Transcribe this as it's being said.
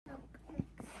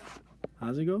How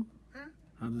does it go? Huh?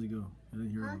 How does it go? I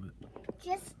didn't hear all of it.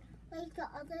 Just like the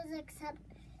others, except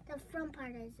the front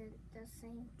part isn't the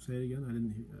same. Say it again. I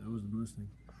didn't hear. I wasn't listening.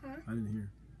 Huh? I didn't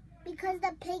hear. Because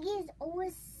the piggies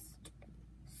always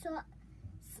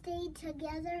stayed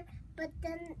together, but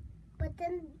then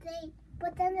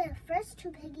the first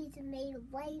two piggies made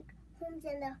white homes,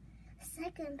 and the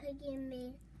second piggy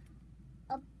made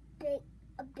a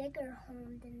bigger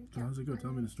home than. So how's it go?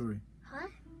 Tell me the story. Huh?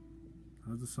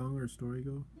 How's the song or story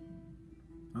go?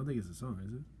 I don't think it's a song,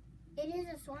 is it? It is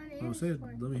a song. Oh, say it.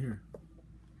 Let me hear.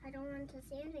 I don't want to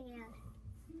say anything yet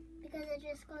because it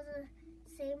just goes the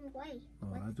same way.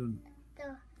 Oh, I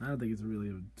don't think it's really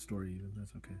a story even.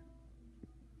 That's okay.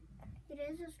 It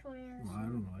is a story. Well, I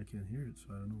don't know. I can't hear it,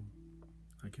 so I don't know.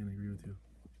 I can't agree with you.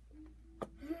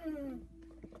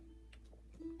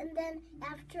 And then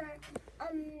after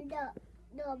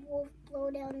the wolf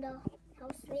blew down the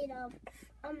house made of